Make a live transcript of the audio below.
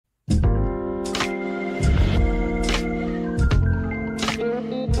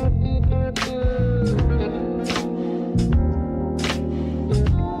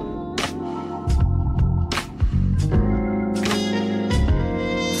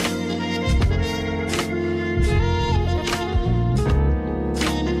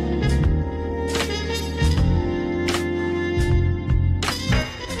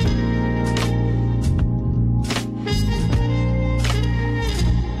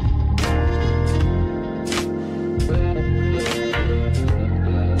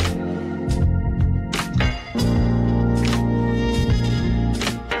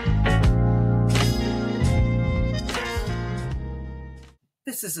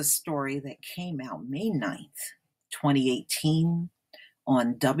This is a story that came out May 9th, 2018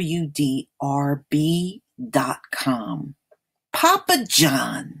 on WDRB.com. Papa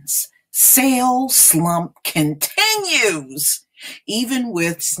John's sales slump continues, even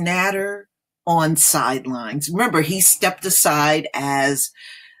with Snyder on sidelines. Remember, he stepped aside as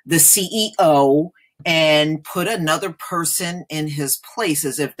the CEO and put another person in his place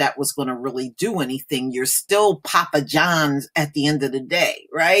as if that was going to really do anything. You're still Papa John's at the end of the day,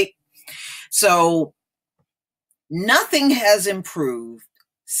 right? So nothing has improved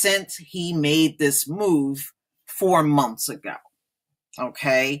since he made this move 4 months ago.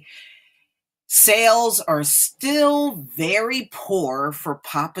 Okay. Sales are still very poor for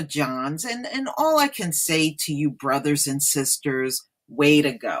Papa John's. And all I can say to you, brothers and sisters, way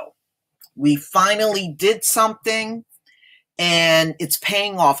to go. We finally did something and it's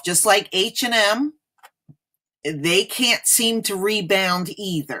paying off. Just like H&M, they can't seem to rebound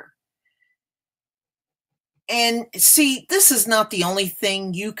either. And see, this is not the only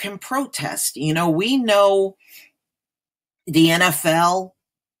thing you can protest. You know, we know the NFL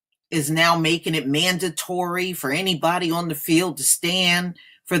is now making it mandatory for anybody on the field to stand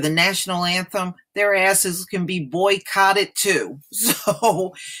for the national anthem. Their asses can be boycotted too.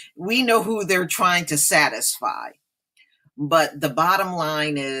 So we know who they're trying to satisfy. But the bottom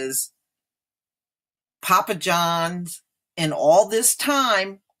line is Papa John's, in all this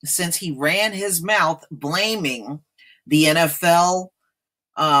time, since he ran his mouth blaming the NFL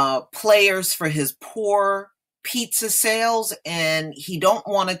players for his poor pizza sales, and he don't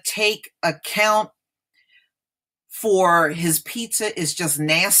want to take account for his pizza is just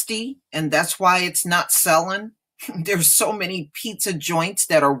nasty, and that's why it's not selling. There's so many pizza joints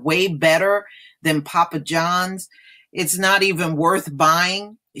that are way better than Papa John's. It's not even worth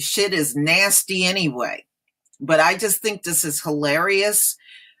buying. Shit is nasty anyway. But I just think this is hilarious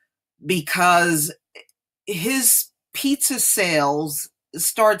because his pizza sales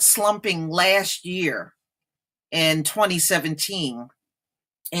started slumping last year in 2017.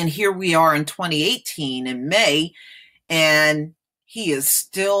 And here we are in 2018 in May, and he is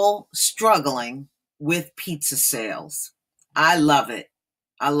still struggling with pizza sales. I love it.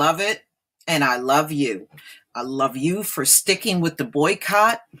 I love it, and I love you. I love you for sticking with the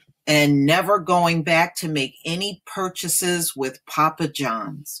boycott and never going back to make any purchases with Papa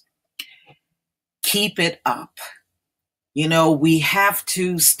John's. Keep it up. You know, we have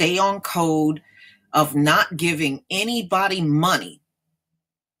to stay on code of not giving anybody money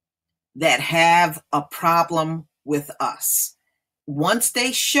that have a problem with us. Once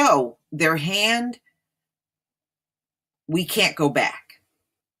they show their hand, we can't go back.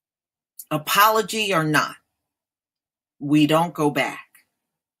 Apology or not, we don't go back.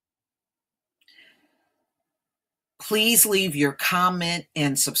 Please leave your comment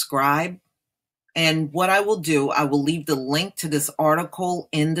and subscribe. And what I will do, I will leave the link to this article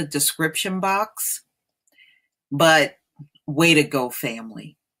in the description box. But way to go,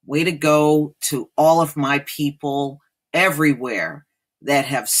 family. Way to go to all of my people everywhere that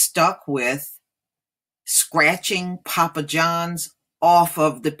have stuck with scratching Papa John's off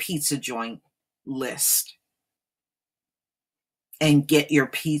of the pizza joint list. And get your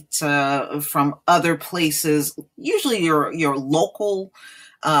pizza from other places. Usually your local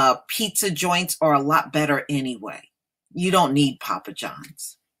pizza joints are a lot better anyway. You don't need Papa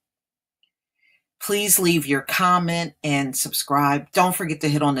John's. Please leave your comment and subscribe. Don't forget to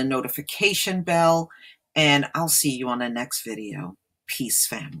hit on the notification bell, and I'll see you on the next video. Peace,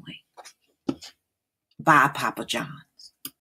 family. Bye, Papa John.